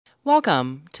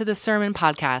Welcome to the Sermon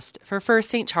Podcast for First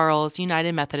St. Charles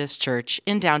United Methodist Church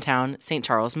in downtown St.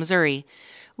 Charles, Missouri.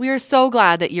 We are so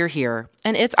glad that you're here,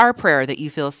 and it's our prayer that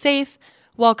you feel safe,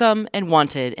 welcome, and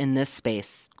wanted in this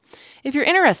space. If you're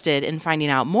interested in finding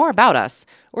out more about us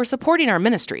or supporting our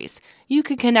ministries, you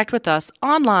can connect with us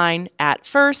online at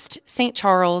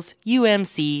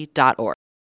firststcharlesumc.org.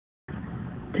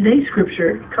 Today's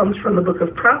scripture comes from the book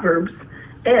of Proverbs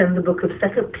and the book of 2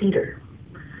 Peter.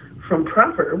 From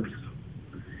Proverbs,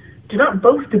 do not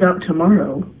boast about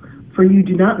tomorrow, for you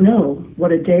do not know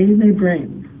what a day may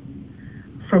bring.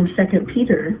 From 2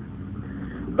 Peter,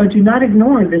 but do not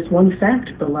ignore this one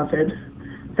fact, beloved,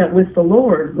 that with the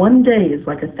Lord 1 day is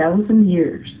like 1,000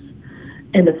 years,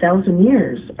 and 1,000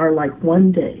 years are like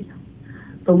 1 day.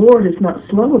 The Lord is not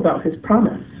slow about his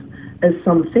promise, as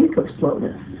some think of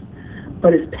slowness,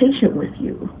 but is patient with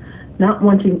you, not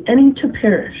wanting any to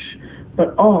perish,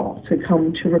 but all to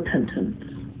come to repentance.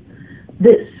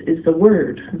 This is the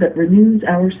word that renews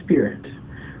our spirit.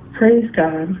 Praise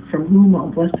God, from whom all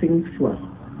blessings flow.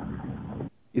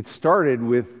 It started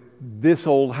with This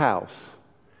Old House.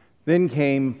 Then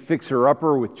came Fixer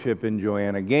Upper with Chip and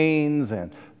Joanna Gaines,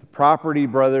 and the Property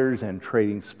Brothers, and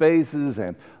Trading Spaces,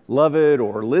 and Love It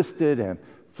or List It, and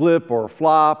Flip or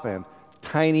Flop, and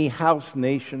Tiny House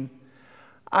Nation.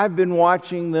 I've been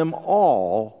watching them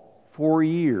all for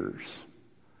years.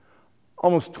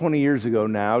 Almost 20 years ago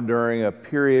now, during a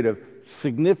period of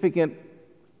significant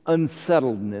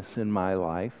unsettledness in my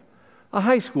life, a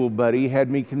high school buddy had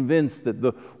me convinced that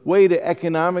the way to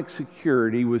economic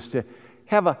security was to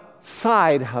have a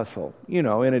side hustle,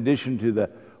 in addition to the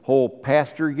whole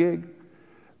pastor gig,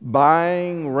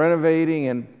 buying, renovating,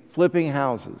 and flipping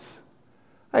houses.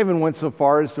 I even went so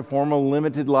far as to form a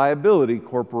limited liability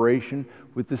corporation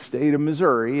with the state of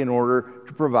Missouri in order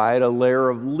to provide a layer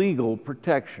of legal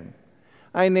protection.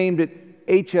 I named it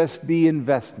HSB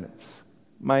Investments,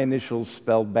 my initials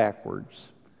spelled backwards.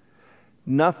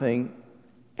 Nothing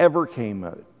ever came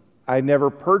of it. I never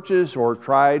purchased or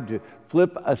tried to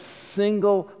flip a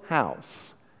single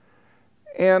house.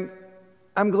 And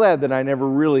I'm glad that I never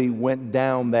really went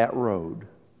down that road.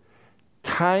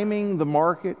 Timing the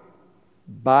market,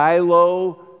 buy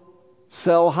low,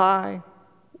 sell high,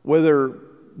 whether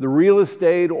the real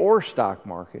estate or stock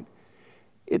market,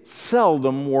 it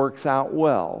seldom works out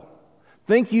well.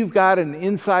 Think you've got an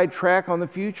inside track on the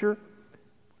future?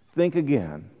 Think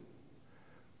again.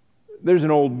 There's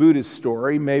an old Buddhist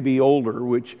story, maybe older,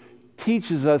 which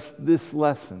teaches us this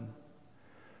lesson.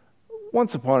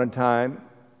 Once upon a time,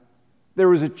 there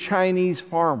was a Chinese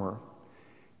farmer.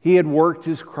 He had worked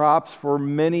his crops for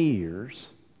many years.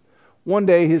 One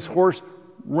day his horse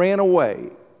ran away.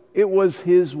 It was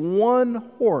his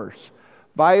one horse,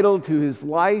 vital to his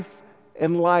life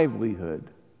and livelihood.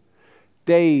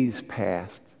 Days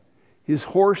passed. His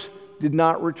horse did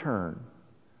not return.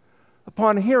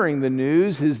 Upon hearing the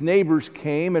news, his neighbors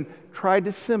came and tried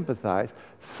to sympathize.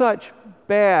 Such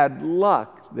bad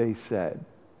luck, they said.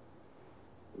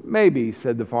 Maybe,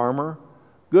 said the farmer.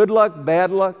 Good luck,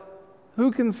 bad luck,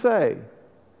 who can say?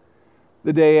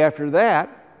 The day after that,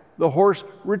 the horse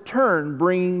returned,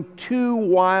 bringing 2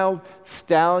 wild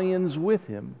stallions with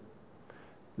him.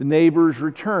 The neighbors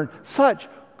returned. Such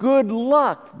good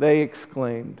luck, they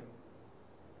exclaimed.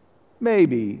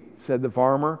 Maybe, said the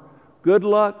farmer. Good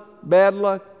luck, bad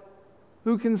luck,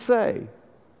 who can say?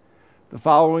 The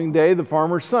following day, the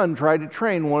farmer's son tried to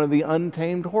train one of the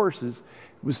untamed horses.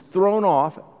 He was thrown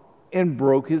off and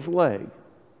broke his leg.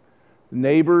 The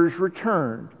neighbors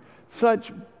returned.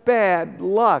 Such bad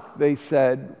luck, they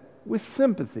said, with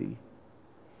sympathy.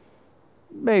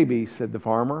 Maybe, said the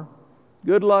farmer.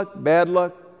 Good luck, bad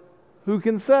luck, who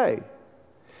can say?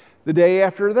 The day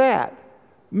after that,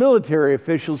 military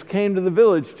officials came to the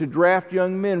village to draft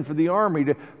young men for the army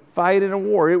to fight in a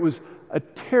war. It was a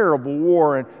terrible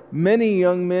war, and many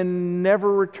young men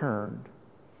never returned.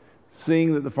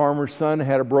 Seeing that the farmer's son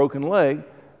had a broken leg,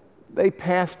 they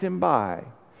passed him by.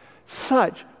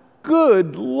 Such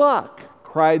good luck,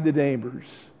 cried the neighbors.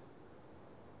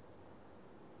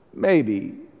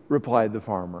 Maybe, replied the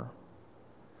farmer.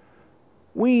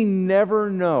 We never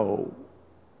know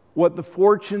what the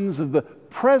fortunes of the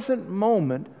present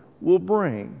moment will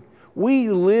bring. We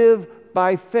live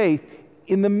by faith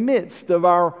in the midst of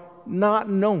our not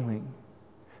knowing.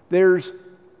 There's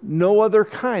no other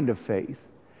kind of faith.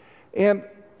 And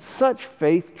such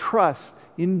faith trusts,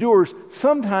 endures,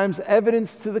 sometimes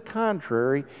evidence to the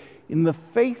contrary, in the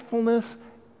faithfulness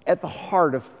at the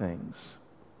heart of things.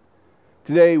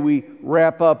 Today we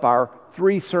wrap up our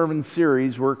 3-sermon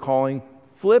series we're calling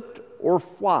Flipped or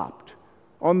Flopped,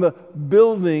 on the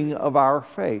building of our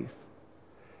faith.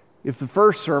 If the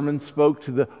first sermon spoke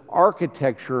to the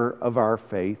architecture of our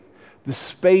faith, the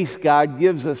space God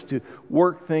gives us to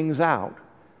work things out,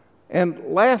 and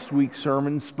last week's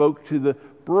sermon spoke to the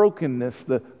brokenness,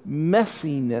 the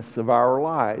messiness of our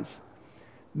lives,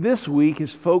 this week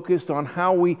is focused on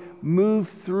how we move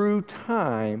through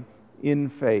time in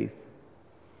faith.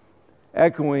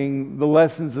 Echoing the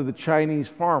lessons of the Chinese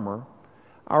farmer,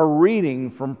 our reading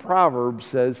from Proverbs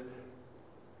says,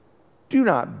 "Do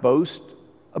not boast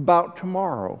about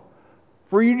tomorrow,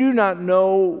 for you do not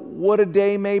know what a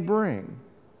day may bring."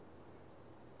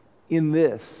 In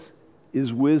this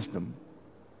is wisdom.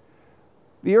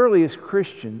 The earliest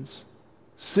Christians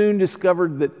soon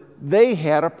discovered that they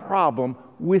had a problem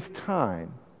with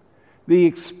time. The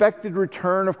expected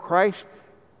return of Christ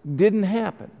didn't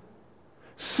happen.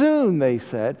 Soon, they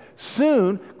said,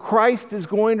 soon Christ is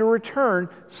going to return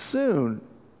soon.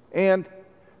 And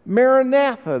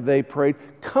Maranatha, they prayed,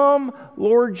 "Come,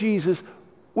 Lord Jesus,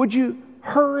 would you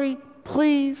hurry,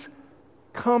 please?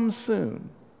 Come soon."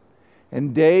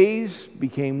 And days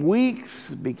became weeks,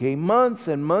 became months,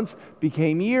 and months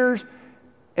became years,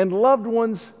 and loved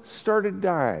ones started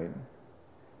dying.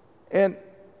 And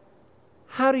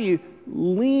how do you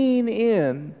lean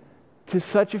in to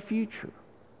such a future?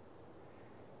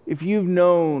 If you've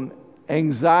known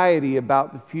anxiety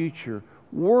about the future,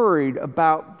 worried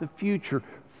about the future,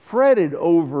 fretted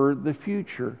over the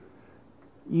future,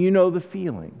 you know the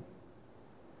feeling.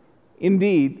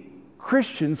 Indeed,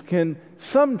 Christians can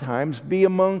sometimes be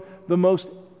among the most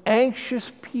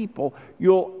anxious people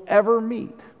you'll ever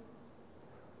meet.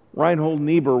 Reinhold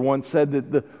Niebuhr once said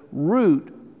that the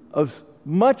root of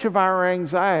much of our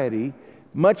anxiety,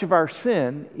 much of our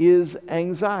sin, is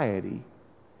anxiety.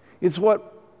 It's what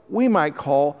we might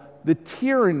call the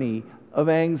tyranny of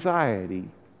anxiety.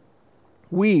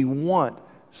 We want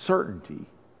certainty.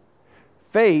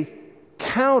 Faith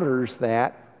counters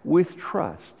that with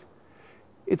trust.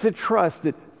 It's a trust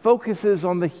that focuses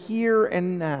on the here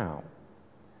and now.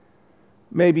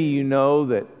 Maybe you know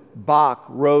that Bach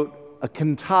wrote a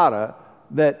cantata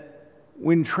that,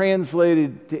 when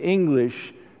translated to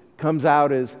English, comes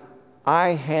out as, "I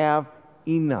have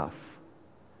enough."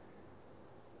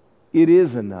 It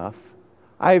is enough.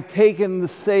 I have taken the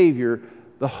Savior,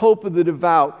 the hope of the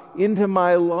devout, into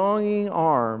my longing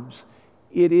arms.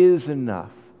 It is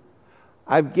enough.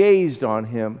 I've gazed on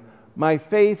Him. My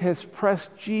faith has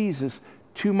pressed Jesus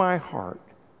to my heart.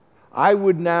 I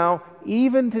would now,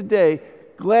 even today,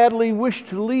 gladly wish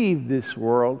to leave this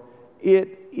world.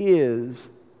 It is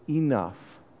enough.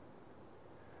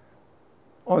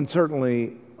 On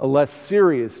certainly a less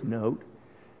serious note,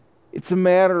 it's a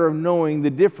matter of knowing the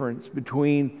difference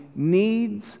between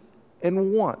needs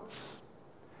and wants.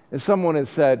 As someone has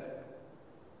said,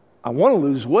 "I want to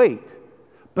lose weight,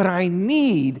 but I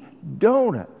need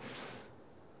donuts."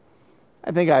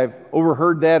 I think I've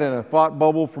overheard that in a thought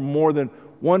bubble from more than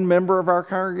one member of our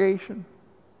congregation.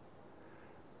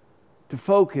 To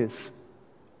focus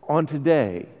on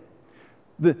today.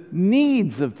 The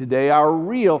needs of today are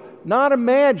real, not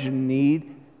imagined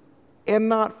need, and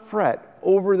not fret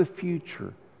over the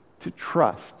future. To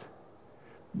trust.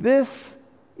 This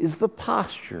is the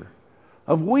posture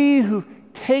of we who've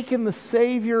taken the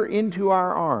Savior into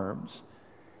our arms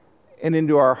and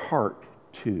into our heart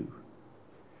too.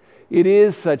 It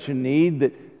is such a need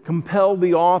that compelled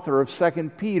the author of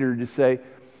 2 Peter to say,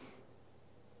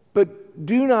 "But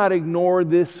do not ignore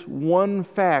this one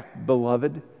fact,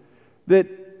 beloved, that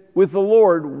with the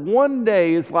Lord, one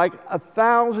day is like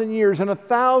 1,000 years, and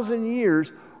 1,000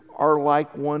 years are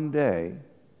like one day."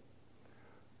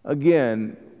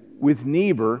 Again, with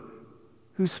Niebuhr,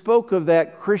 who spoke of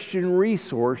that Christian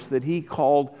resource that he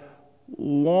called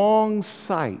long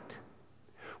sight.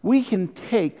 We can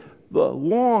take the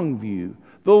long view,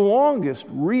 the longest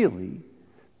really,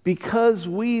 because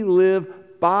we live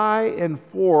by and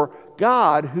for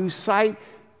God, whose sight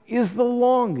is the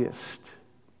longest.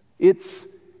 It's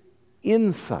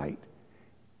insight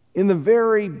in the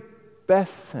very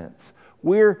best sense.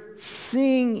 We're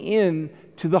seeing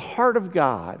into the heart of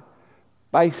God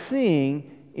by seeing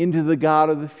into the God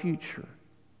of the future.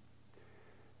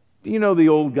 Do you know the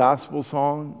old gospel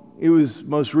song? It was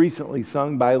most recently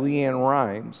sung by Leanne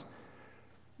Rimes.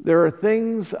 "There are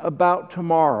things about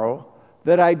tomorrow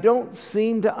that I don't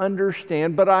seem to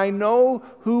understand, but I know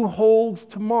who holds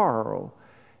tomorrow,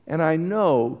 and I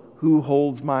know who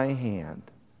holds my hand."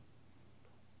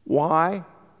 Why?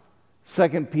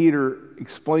 2 Peter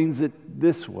explains it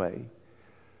this way.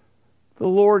 "The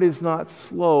Lord is not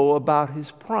slow about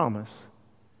His promise,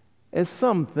 as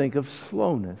some think of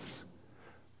slowness,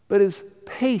 but is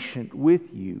patient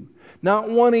with you, not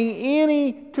wanting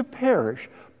any to perish,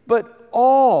 but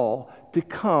all to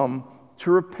come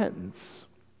to repentance.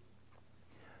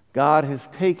 God has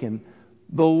taken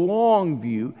the long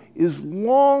view, is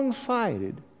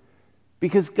long-sighted,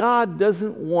 because God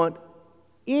doesn't want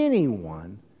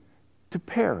anyone to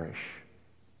perish.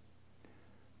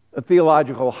 A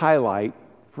theological highlight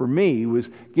for me was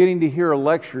getting to hear a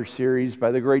lecture series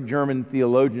by the great German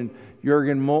theologian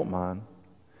Jürgen Moltmann.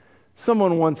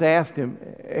 Someone once asked him,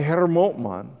 "Herr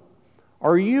Moltmann,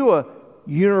 are you a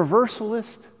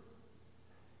universalist?"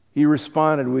 He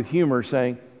responded with humor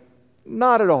saying,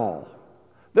 "Not at all.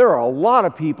 There are a lot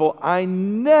of people I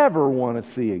never want to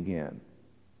see again."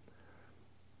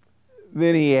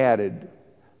 Then he added,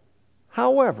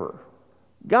 "However,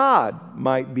 God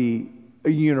might be a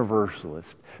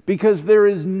universalist, because there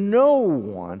is no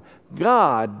one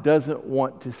God doesn't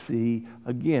want to see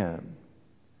again."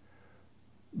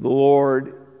 The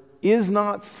Lord is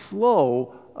not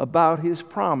slow about His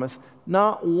promise,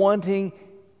 not wanting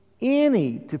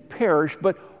any to perish,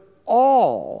 but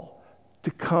all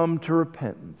to come to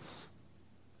repentance.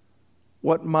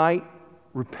 What might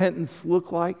repentance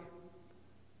look like?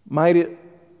 Might it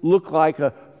look like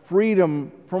a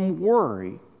freedom from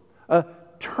worry, a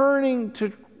turning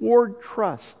toward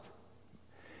trust?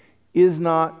 Is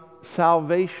not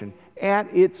salvation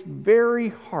at its very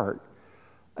heart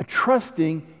a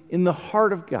trusting in the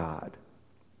heart of God?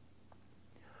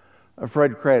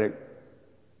 Fred Craddock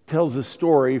tells a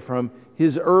story from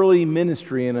his early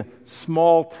ministry in a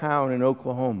small town in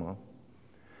Oklahoma.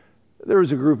 There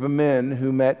was a group of men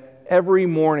who met every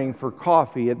morning for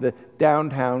coffee at the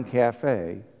downtown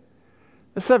cafe.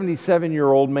 A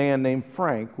 77-year-old man named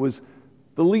Frank was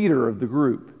the leader of the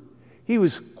group. He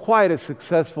was quite a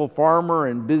successful farmer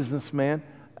and businessman,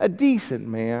 a decent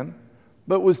man,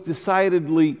 but was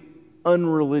decidedly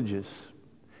unreligious.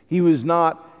 He was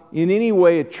not in any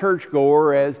way a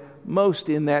churchgoer, as most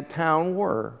in that town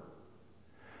were.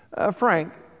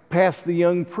 Frank passed the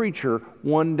young preacher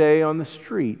one day on the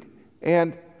street,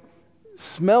 and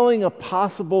smelling a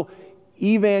possible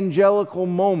evangelical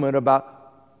moment about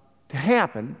to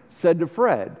happen, said to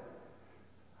Fred,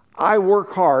 "I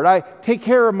work hard, I take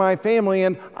care of my family,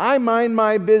 and I mind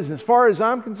my business. As far as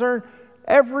I'm concerned,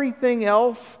 everything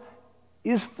else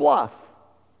is fluff.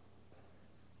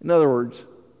 In other words,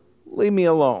 leave me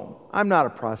alone. I'm not a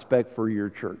prospect for your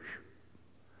church."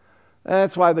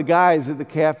 That's why the guys at the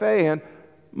cafe and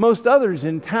most others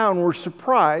in town were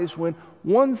surprised when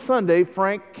one Sunday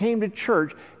Frank came to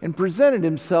church and presented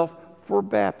himself for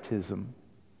baptism.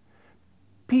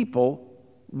 People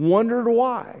wondered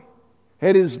why.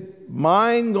 Had his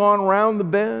mind gone round the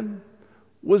bend?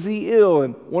 Was he ill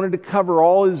and wanted to cover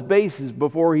all his bases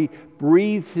before he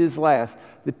breathed his last?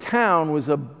 The town was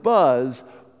abuzz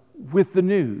with the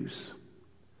news.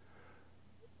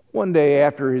 One day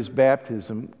after his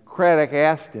baptism, Craddock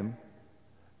asked him,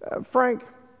 "Frank,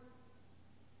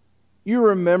 you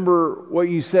remember what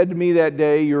you said to me that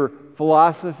day, your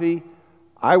philosophy?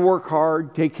 I work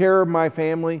hard, take care of my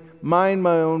family, mind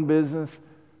my own business.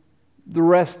 The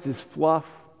rest is fluff."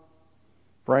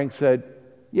 Frank said,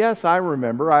 "Yes, I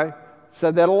remember. I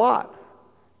said that a lot."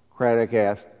 Craddock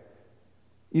asked,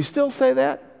 "You still say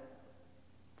that?"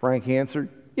 Frank answered,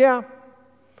 "Yeah."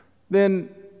 "Then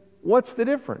what's the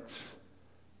difference?"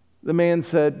 The man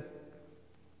said,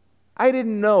 "I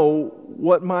didn't know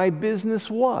what my business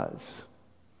was."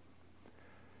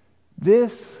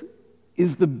 This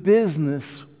is the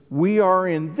business we are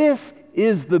in. This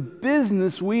is the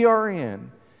business we are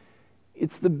in.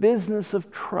 It's the business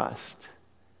of trust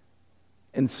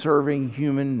and serving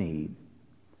human need.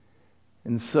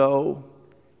 And so,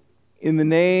 in the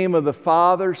name of the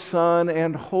Father, Son,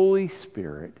 and Holy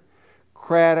Spirit,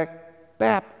 Craddock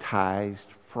baptized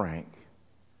Frank.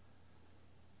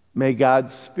 May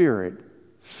God's Spirit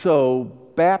so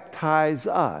baptize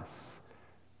us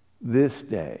this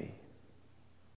day.